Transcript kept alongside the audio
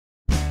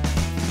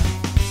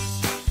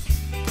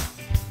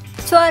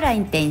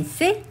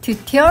초아라인댄스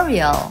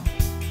튜토리얼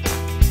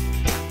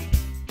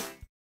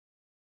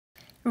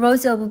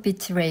Rose of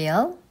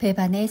Betrayal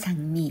배반의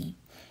장미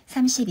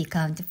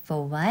 32카운트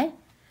forward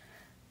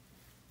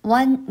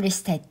 1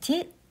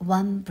 restart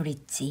 1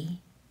 bridge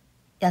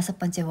여섯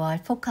번째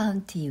월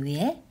 4카운트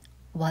이후에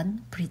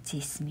 1 bridge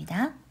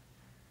있습니다.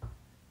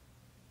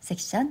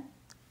 섹션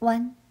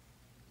 1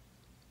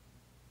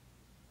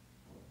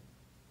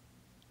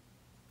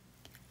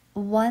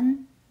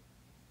 1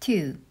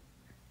 2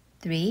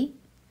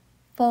 3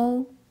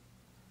 4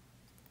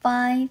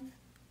 5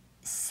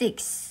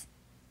 6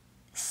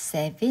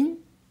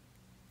 7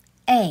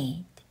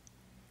 8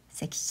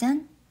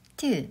 섹션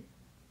 2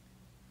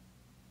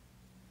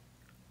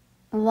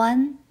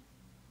 1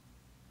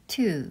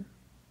 2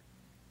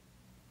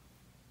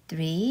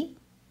 3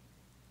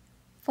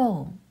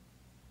 4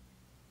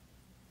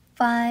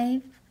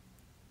 5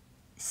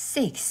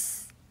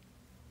 6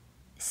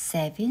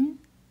 7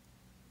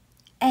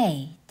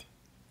 8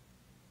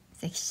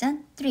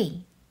 섹션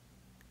 3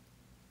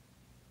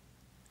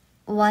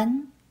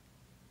 1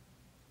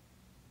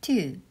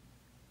 2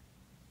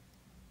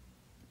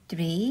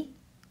 3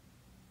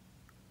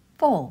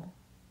 4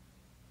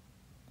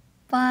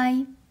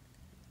 5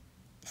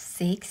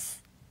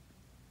 6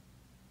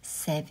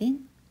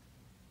 7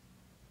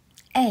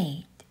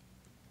 8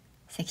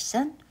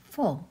 섹션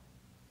 4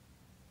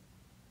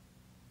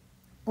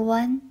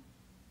 1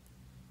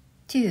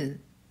 2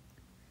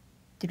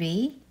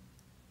 3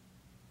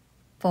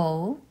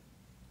 4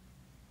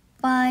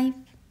 5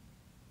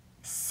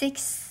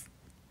 6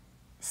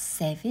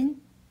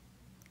 7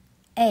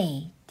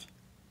 8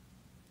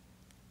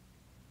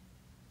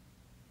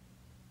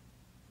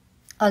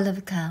 all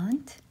of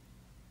count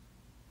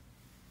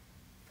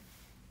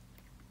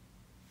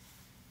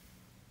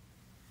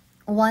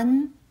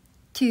 1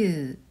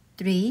 2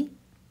 3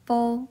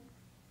 4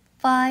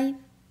 5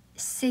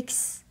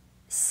 6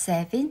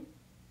 7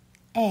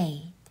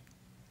 8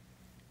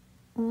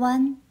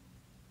 1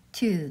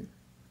 2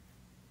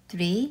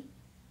 3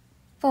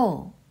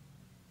 4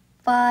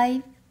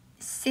 5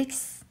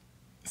 6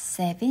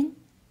 7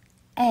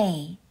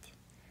 8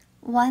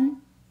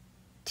 1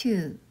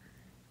 2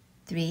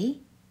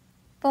 3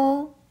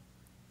 4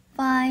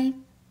 5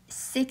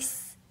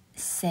 6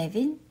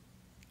 7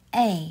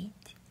 8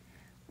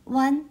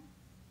 1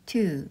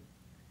 2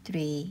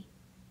 3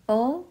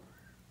 4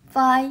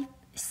 5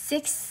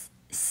 6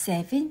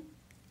 7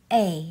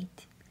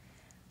 8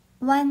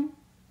 1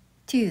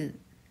 2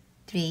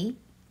 3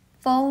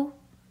 4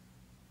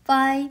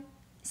 5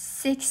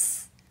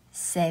 6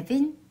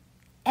 7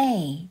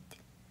 8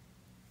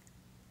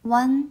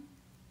 1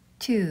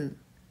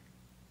 2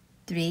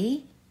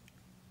 3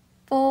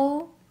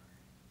 4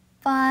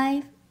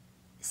 5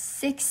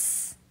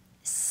 6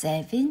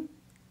 7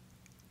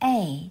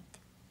 8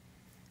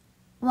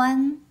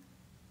 1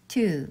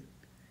 2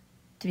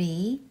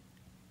 3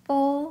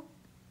 4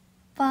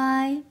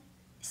 5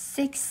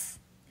 6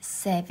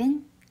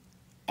 7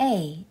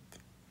 8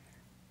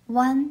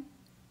 1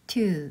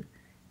 2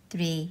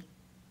 3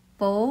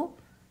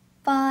 4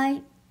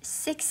 5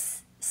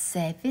 6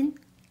 7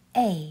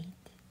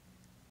 8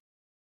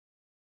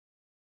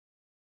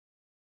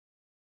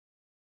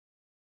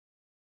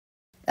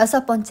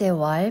 여섯 번째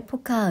월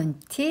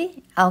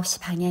 4카운트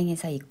 9시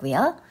방향에서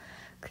있고요.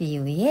 그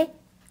이후에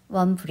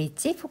 1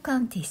 브릿지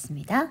 4카운트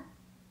있습니다.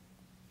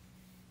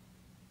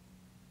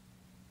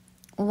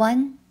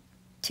 1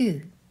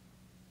 2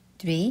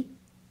 3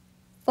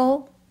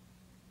 4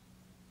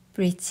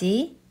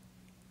 브릿지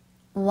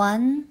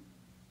 1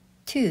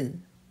 2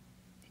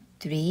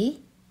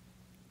 3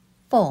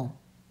 4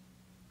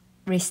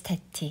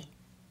 리스타트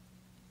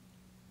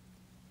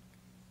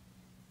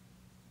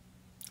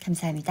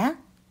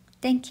감사합니다.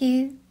 Thank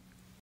you.